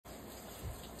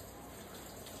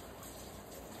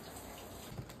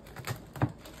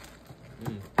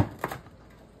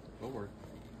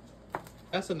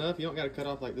That's enough. You don't got to cut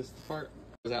off like this part.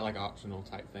 Is that like optional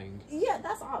type thing? Yeah,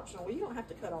 that's optional. You don't have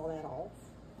to cut all that off.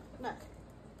 No.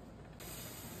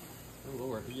 Oh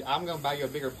Lord, I'm gonna buy you a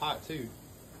bigger pot too.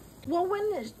 Well,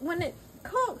 when it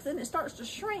cooks and it starts to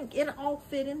shrink, it'll all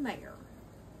fit in there.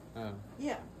 Oh.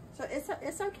 Yeah. So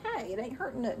it's okay. It ain't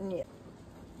hurting nothing yet.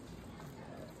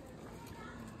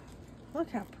 Look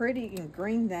how pretty and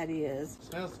green that is. It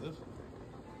smells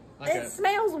like it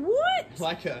smells what?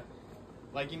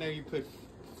 Like you know you put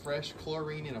fresh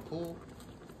chlorine in a pool.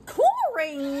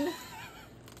 Chlorine?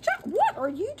 Chuck, what are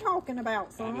you talking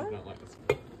about, son? I just don't like this.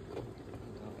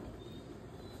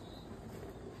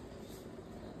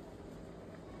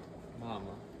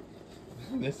 Mama,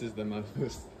 this is the most.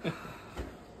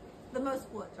 The most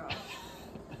what, Josh?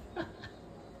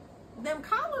 Them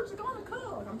collards are gonna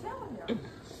cook. I'm telling you.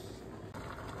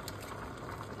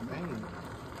 Dang.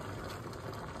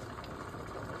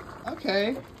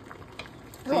 Okay.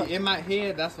 Look. See, in my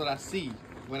head, that's what I see.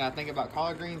 When I think about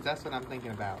collard greens, that's what I'm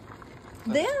thinking about.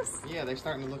 So, this? Yeah, they're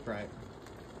starting to look right.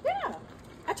 Yeah.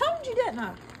 I told you, didn't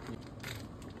I?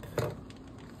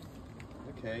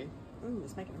 Okay. Ooh,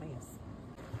 it's making a mess.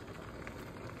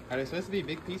 Are they supposed to be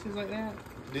big pieces like that?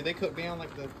 Do they cook down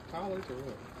like the collards or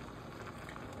what?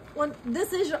 Well,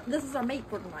 this is our meat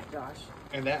for tonight, Josh.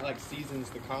 And that like seasons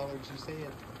the collards, you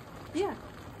said? Yeah.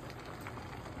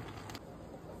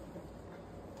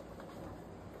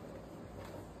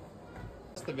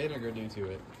 What's the vinegar do to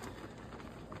it?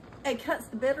 It cuts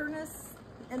the bitterness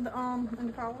in the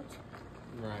collards.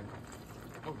 Right.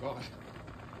 Oh God.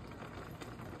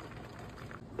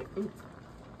 Ooh.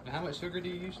 Now, how much sugar do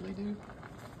you usually do?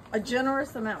 A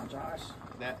generous amount, Josh.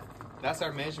 That's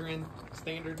our measuring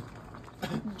standard.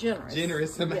 Generous.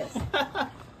 Generous amount. Yes.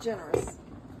 Generous.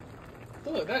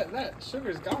 Look, that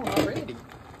sugar's gone already.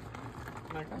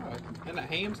 My God. And the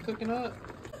ham's cooking up.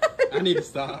 I need to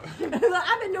stop.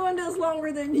 I've been doing this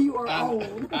longer than you are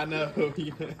old. I know.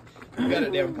 You got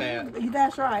it down pat.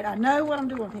 That's right. I know what I'm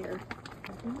doing here.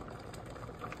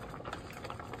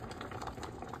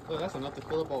 Look, that's enough to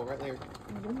fill a bowl right there.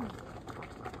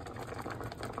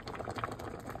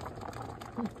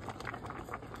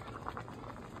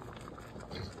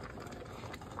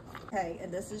 Okay,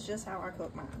 and this is just how I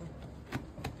cook mine.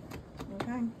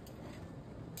 Okay.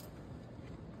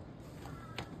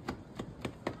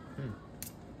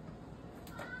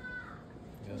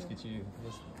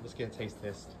 Let's get a taste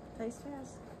test. Taste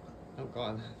test. Oh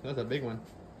God, that's a big one.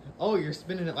 Oh, you're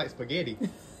spinning it like spaghetti.